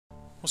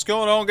What's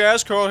going on,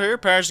 guys? Karl here,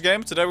 Parents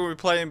Gaming. Today we'll be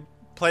playing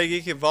Play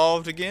Geek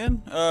Evolved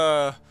again.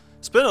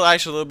 It's been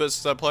actually a little bit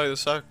since I played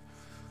this.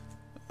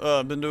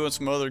 I've been doing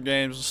some other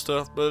games and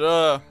stuff,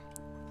 but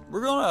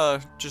we're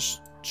gonna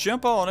just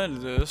jump on into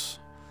this.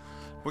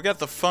 We got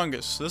the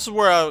Fungus. This is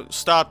where I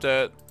stopped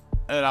at,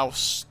 and I was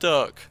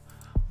stuck.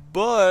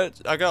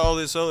 But I got all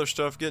this other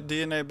stuff. Get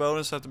DNA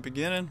bonus at the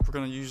beginning. We're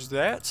gonna use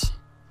that.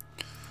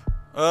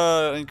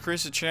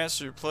 Increase the chance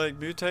of your plague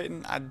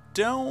mutating. I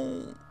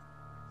don't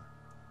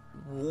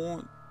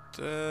want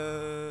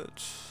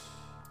that.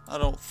 I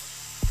don't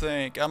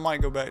think. I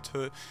might go back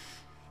to it.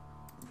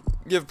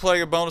 Give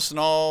plague a bonus in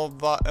all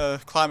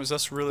climates.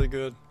 That's really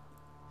good.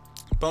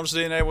 Bonus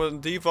DNA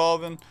with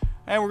devolving,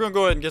 and we're gonna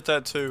go ahead and get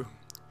that too,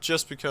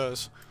 just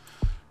because.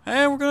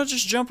 And we're gonna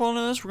just jump on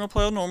this. We're gonna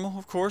play on normal,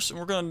 of course, and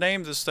we're gonna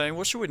name this thing.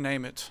 What should we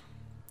name it?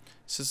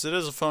 Since it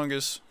is a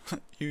fungus,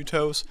 Eww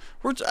Toes.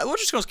 We're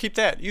just gonna keep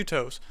that, Eww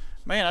Toes.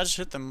 Man, I just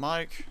hit the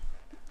mic.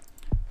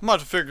 I'm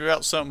about to figure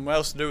out something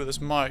else to do with this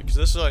mic, because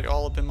this is like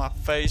all up in my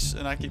face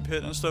and I keep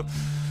hitting and stuff.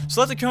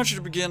 So let the country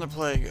begin to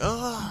plague.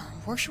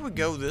 Where should we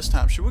go this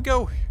time? Should we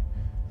go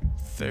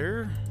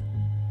there?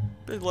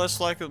 Be less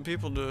likely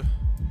people to.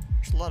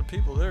 There's a lot of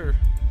people there.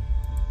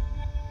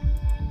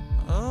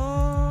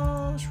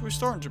 Should we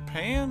start in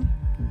Japan?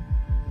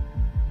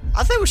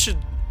 I think we should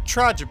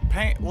try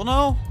Japan. Well,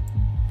 no.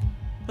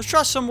 Let's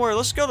try somewhere.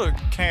 Let's go to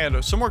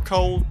Canada. Somewhere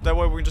cold. That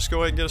way we can just go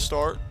ahead and get a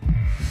start.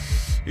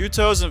 Eww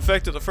Toes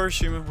infected the first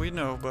human. We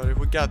know, buddy.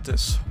 We got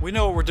this. We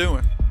know what we're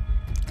doing.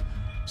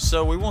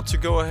 So we want to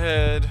go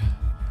ahead.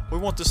 We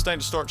want this thing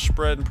to start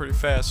spreading pretty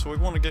fast. So we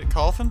want to get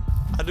coughing,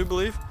 I do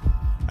believe.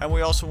 And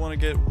we also want to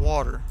get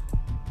water.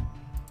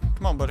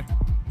 Come on, buddy.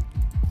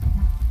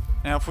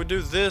 Now, if we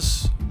do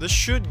this, this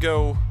should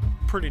go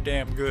pretty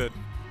damn good.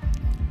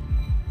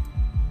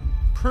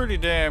 Pretty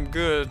damn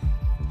good.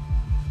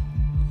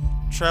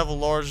 Travel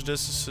large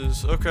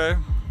distances. Okay.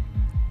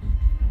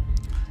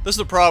 This is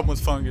the problem with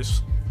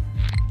fungus.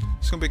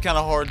 It's gonna be kind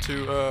of hard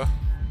to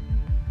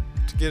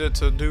get it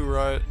to do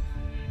right.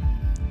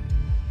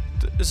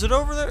 Is it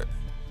over there?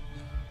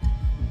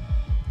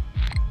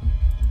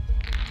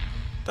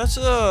 That's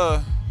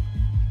what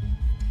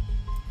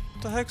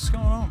the heck's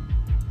going on?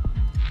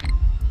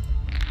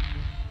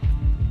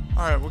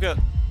 Alright, we got.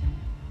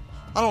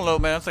 I don't know,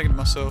 man. I'm thinking to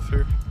myself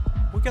here.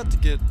 We got to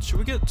get. Should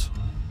we get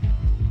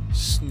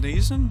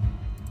sneezing?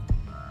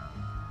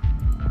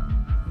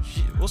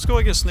 Let's go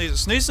and get sneezing.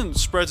 Sneezing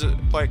spreads it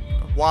like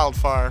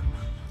wildfire.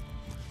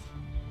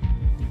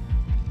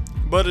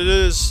 But it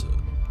is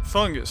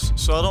fungus,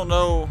 so I don't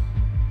know.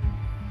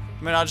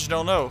 I mean, I just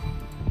don't know.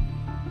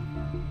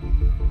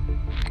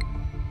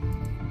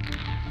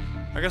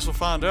 I guess we'll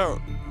find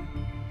out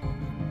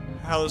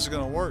how this is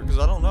gonna work, because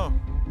I don't know.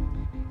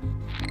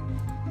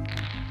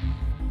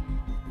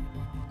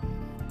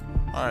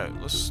 Alright,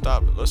 let's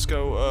stop it. Let's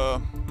go,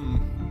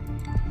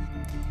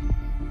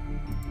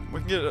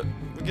 We can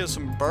get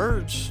some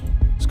birds.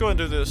 Let's go ahead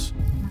and do this.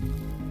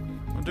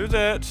 We'll do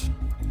that.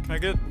 Can I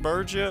get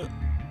birds yet?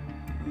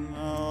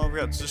 No, we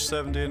got just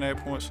 7 DNA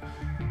points.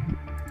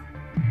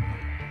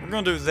 We're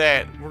gonna do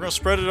that. We're gonna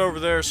spread it over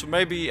there, so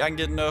maybe I can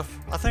get enough.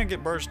 I think I can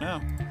get birds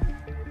now.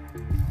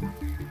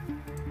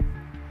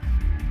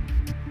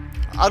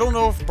 I don't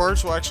know if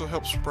birds will actually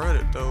help spread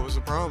it, though, is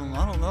the problem.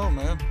 I don't know,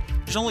 man.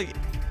 There's only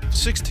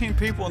 16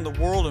 people in the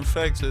world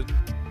infected,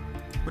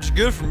 which is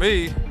good for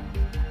me,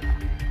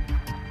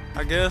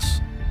 I guess.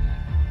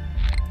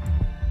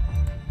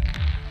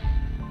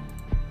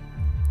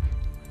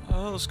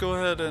 Let's go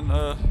ahead and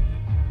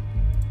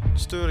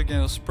let's do it again.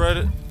 Let's spread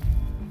it.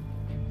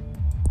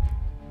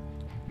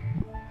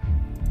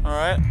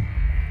 Alright.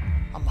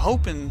 I'm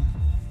hoping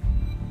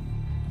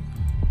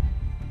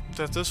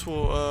that this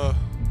will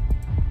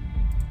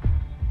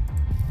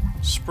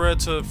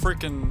spread to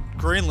freaking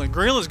Greenland.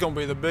 Greenland's gonna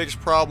be the biggest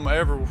problem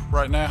ever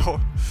right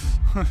now.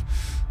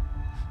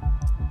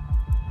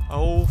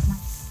 Oh,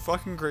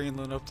 fucking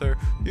Greenland up there.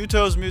 Eww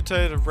Toes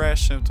mutated a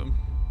rash symptom,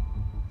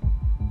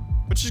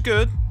 which is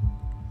good,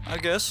 I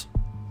guess.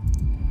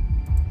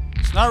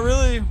 It's not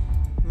really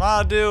my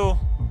ideal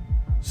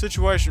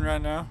situation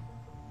right now,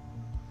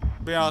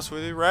 to be honest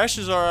with you. Rash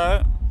is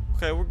alright.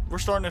 Okay, we're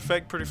starting to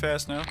infect pretty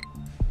fast now.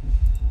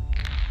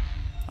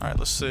 Alright,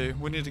 let's see.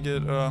 We need to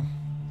get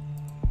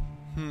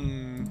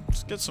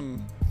let's get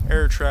some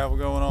air travel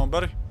going on,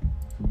 buddy.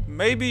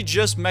 Maybe,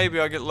 just maybe,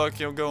 I'll get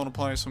lucky. I'll go on a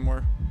plane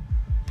somewhere.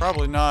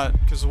 Probably not,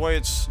 because the way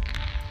it's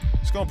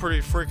going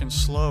pretty freaking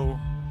slow.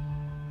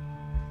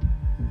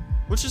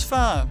 Which is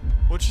fine.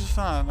 Which is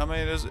fine. I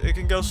mean, it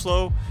can go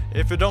slow.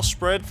 If it don't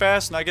spread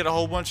fast and I get a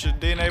whole bunch of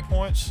DNA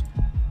points,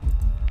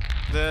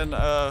 then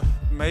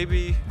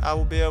maybe I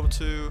will be able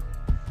to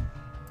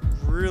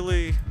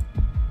really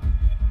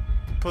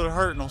put a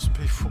hurting on some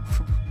people.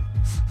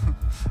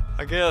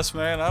 I guess,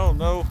 man. I don't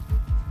know.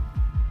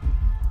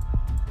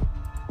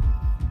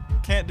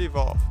 Can't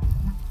devolve.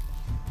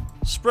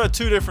 Spread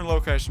 2 different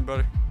locations,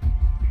 buddy.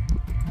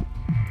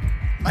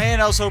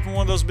 Man, I was hoping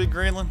one of those would be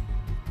Greenland.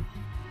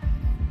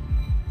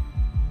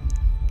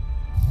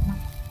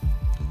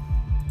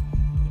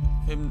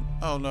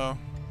 Oh no.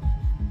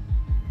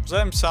 Was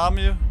that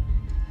insomnia?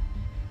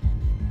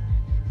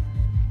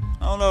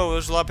 I don't know.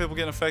 There's a lot of people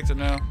getting affected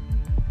now.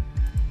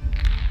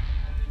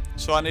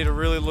 So I need to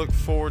really look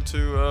forward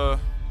to, I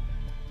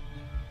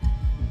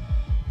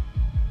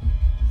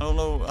don't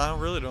know. I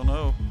really don't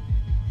know.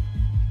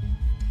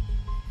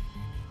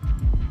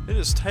 It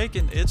is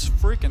taking its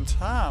freaking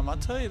time. I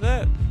tell you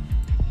that.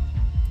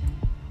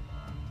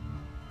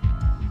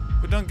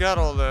 We done got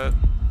all that.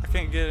 I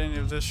can't get any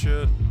of this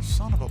shit.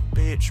 Son of a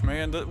bitch,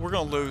 man. We're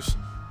gonna lose.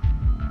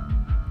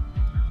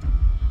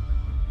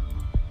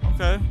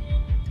 Okay.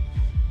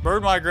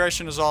 Bird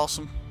migration is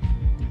awesome.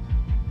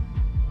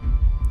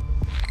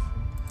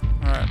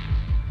 Alright.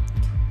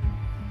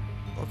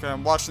 Okay,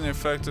 I'm watching the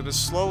affected. It's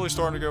slowly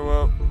starting to go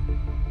up.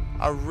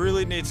 I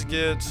really need to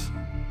get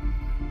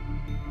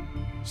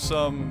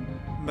some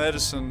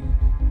medicine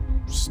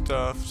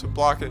stuff to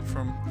block it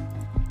from...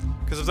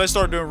 Because if they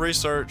start doing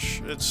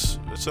research, it's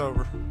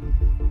over.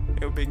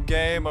 It would be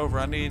game over.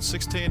 I need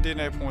 16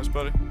 DNA points,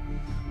 buddy.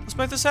 Let's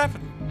make this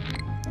happen.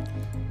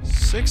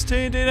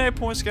 16 DNA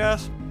points,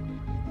 guys.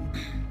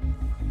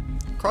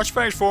 Cross your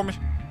fingers for me.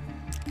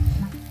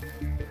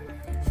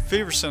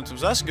 Fever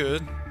symptoms. That's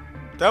good.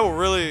 That will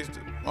really...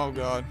 Oh,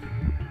 God.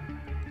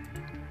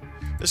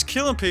 It's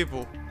killing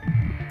people.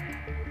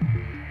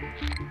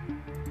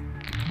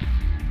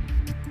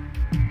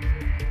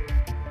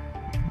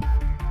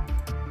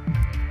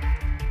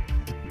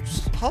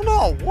 Hold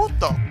on. What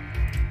the...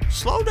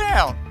 Slow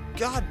down.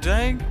 God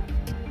dang.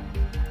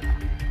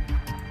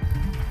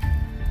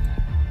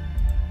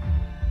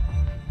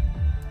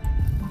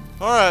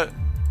 Alright.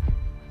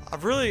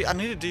 I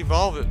need to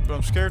devolve it, but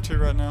I'm scared to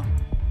right now.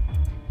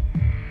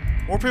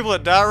 More people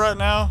that die right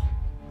now,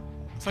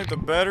 I think the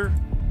better.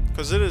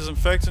 Because it is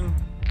infecting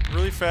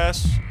really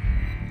fast.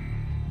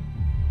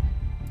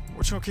 We're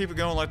just gonna keep it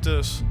going like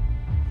this.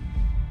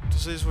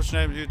 Disease which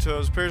named Eww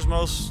Toes appears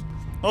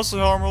mostly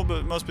harmful, but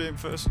it must be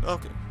infested.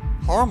 Okay.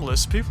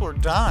 Harmless? People are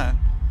dying.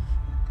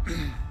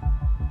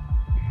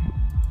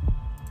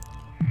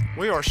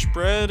 We are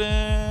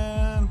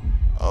spreading.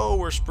 Oh,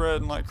 we're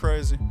spreading like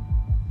crazy.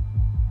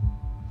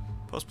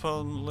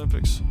 Postpone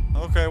Olympics.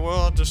 Okay,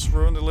 well, I'll just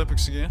ruin the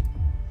Olympics again.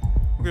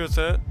 I'm good with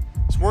that.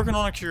 It's working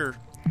on a cure.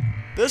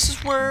 This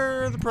is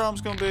where the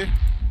problem's gonna be.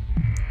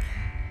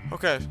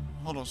 Okay,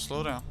 hold on,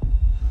 slow down.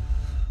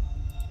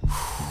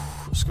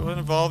 Let's go ahead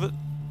and involve it.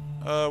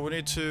 We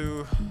need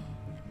to...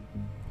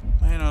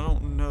 Man, I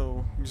don't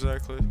know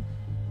exactly.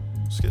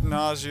 Let's get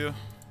nausea.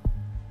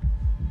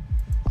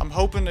 I'm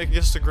hoping it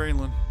gets to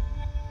Greenland.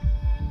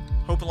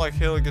 Hoping like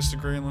hell it gets to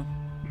Greenland.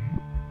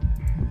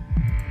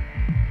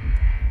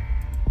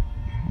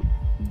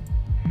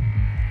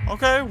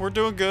 Okay, we're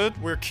doing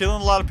good. We're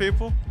killing a lot of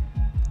people.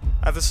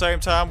 At the same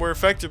time, we're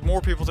affecting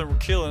more people than we're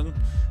killing,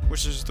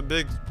 which is the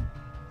big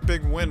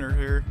winner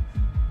here.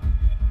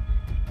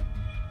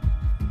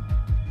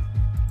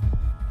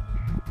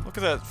 Look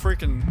at that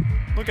freaking...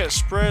 Look at it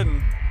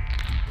spreading.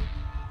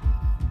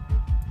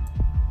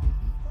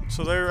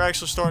 So they're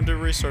actually starting to do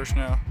research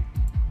now.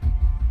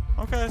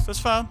 Okay, that's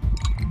fine.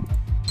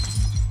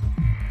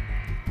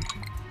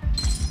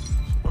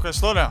 Okay,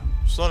 slow down.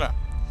 Slow down.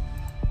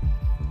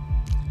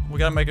 We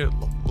gotta make it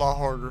a lot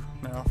harder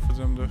now for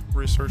them to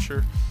research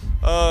here.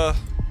 Oh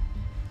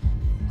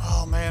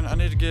man, I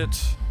need to get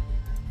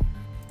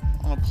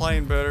on a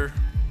plane better.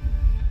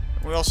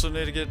 We also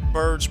need to get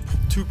Birds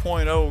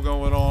 2.0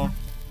 going on.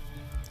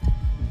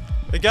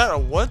 They got a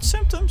what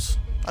symptoms?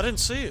 I didn't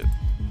see it.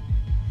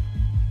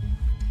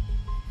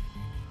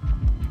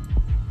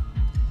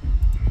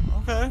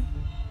 Okay.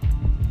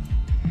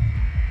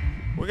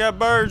 We got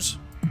birds.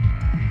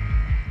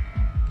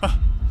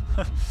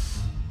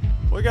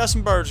 We got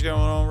some birds going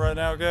on right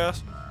now,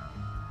 guys.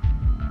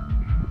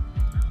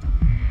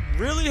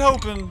 Really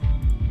hoping.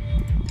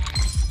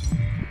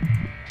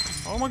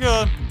 Oh my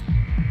God.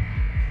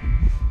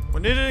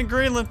 We need it in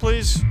Greenland,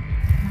 please.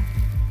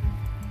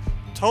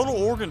 Total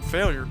organ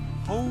failure.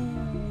 Oh,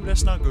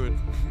 that's not good.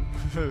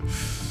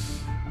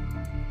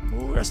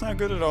 Oh, that's not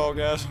good at all,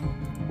 guys.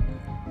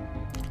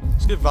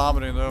 Let's get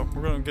vomiting, though.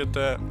 We're going to get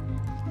that.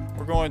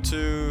 We're going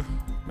to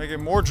make it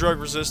more drug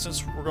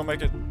resistance. We're going to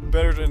make it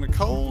better in the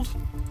cold.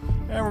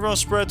 And we're going to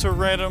spread to a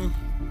random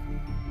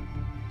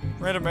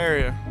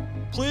area.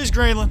 Please,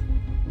 Greenland.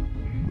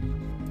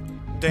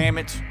 Damn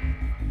it.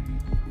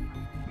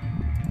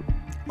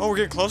 Oh, we're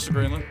getting close to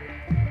Greenland.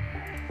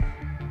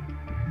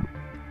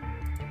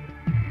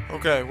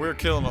 Okay, we're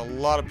killing a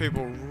lot of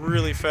people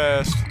really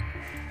fast.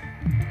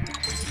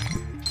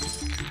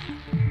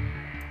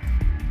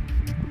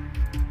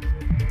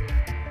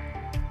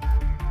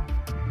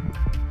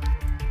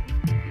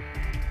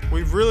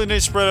 We really need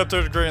to spread up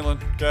there to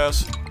Greenland,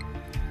 guys.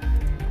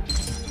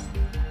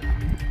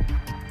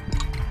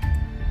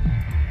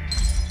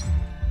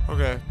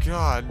 Okay,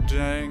 god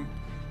dang.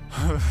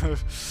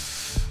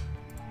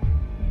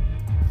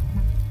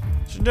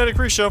 Genetic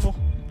reshuffle.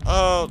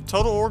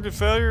 Total organ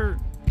failure.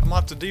 I'm gonna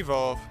have to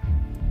devolve.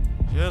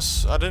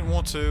 Yes, I didn't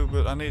want to,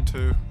 but I need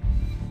to.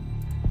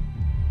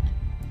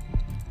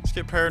 Let's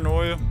get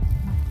paranoia.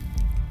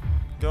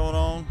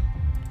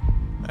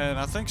 And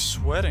I think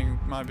sweating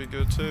might be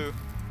good too.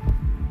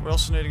 We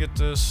also need to get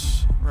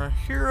this right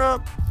here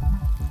up.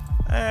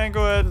 And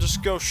go ahead and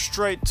just go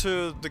straight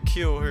to the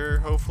kill here,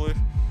 hopefully.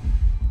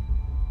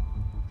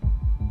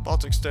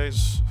 Baltic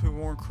states who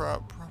warn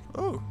crop.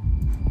 Oh.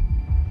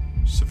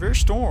 Severe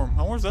storm.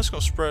 I wonder if that's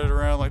going to spread it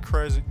around like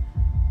crazy.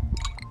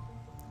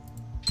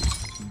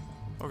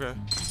 Okay.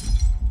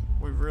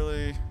 We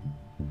really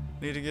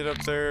need to get up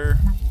there.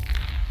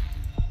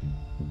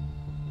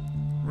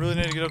 Really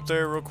need to get up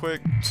there real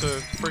quick to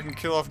freaking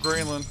kill off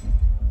Greenland.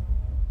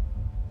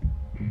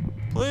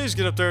 Please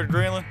get up there to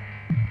Greenland.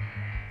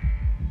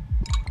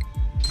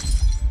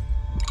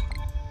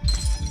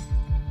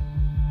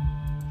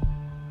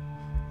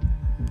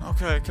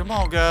 Okay, come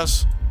on,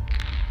 guys.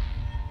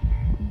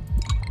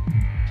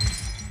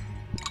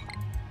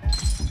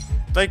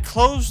 They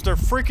closed their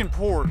freaking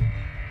port.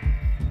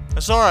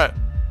 It's alright.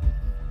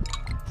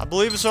 I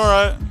believe it's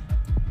alright.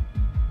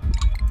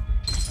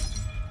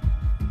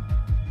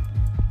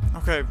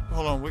 Okay,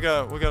 hold on. We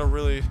gotta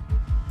really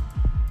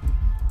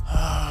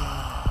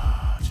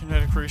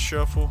genetic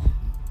reshuffle.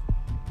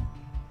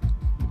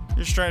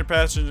 Your strained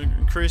passage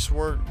increase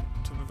work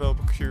to develop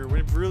a cure.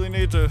 We really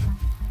need to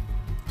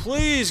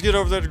please get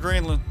over there to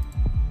Greenland.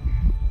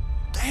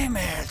 Damn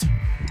it.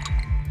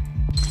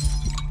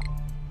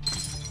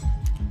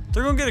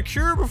 They're gonna get a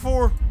cure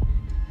before.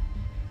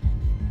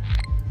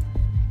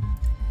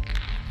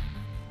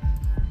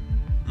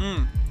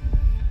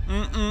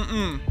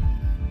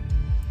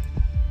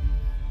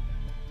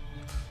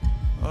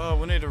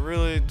 We need to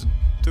really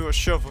do a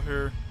shuffle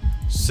here.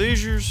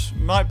 Seizures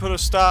might put a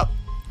stop,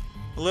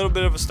 a little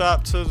bit of a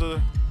stop to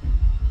the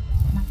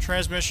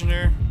transmission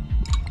here.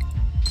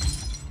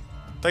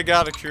 They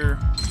got a cure.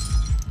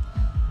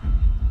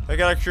 They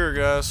got a cure,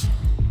 guys.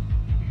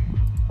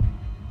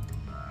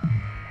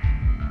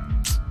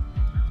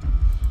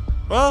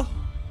 Well,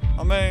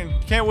 I mean,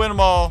 you can't win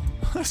them all.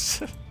 You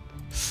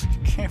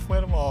can't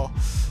win them all.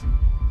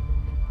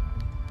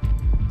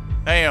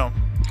 Damn.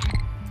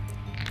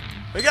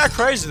 They got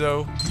crazy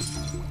though.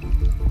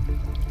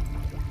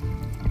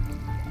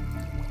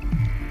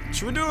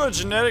 Should we do a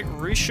genetic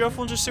reshuffle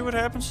and just see what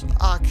happens?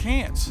 I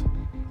can't.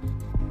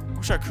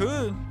 Wish I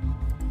could.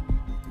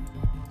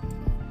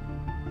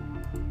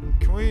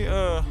 Can we,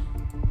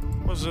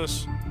 what's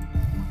this?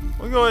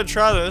 We'll go ahead and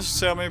try this,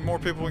 see how many more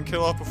people we can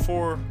kill off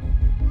before.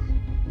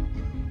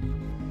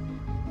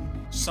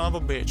 Son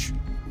of a bitch.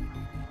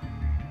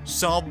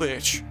 Son of a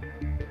bitch.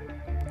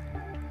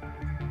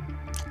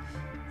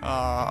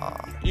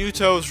 Eww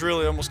Toes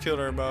really almost killed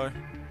everybody.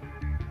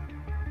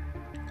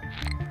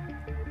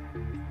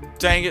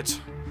 Dang it.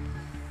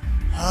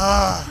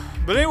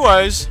 But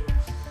anyways,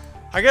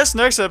 I guess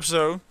next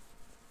episode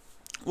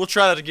we'll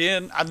try that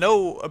again. I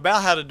know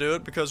about how to do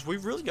it because we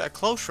really got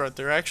close right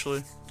there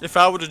actually. If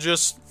I would have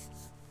just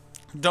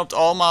dumped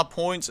all my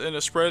points into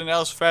spreading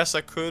out as fast as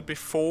I could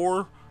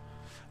before,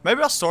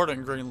 maybe I'll start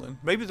in Greenland.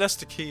 Maybe that's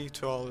the key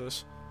to all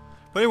this.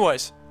 But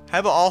anyways,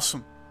 have an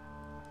awesome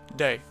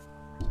day.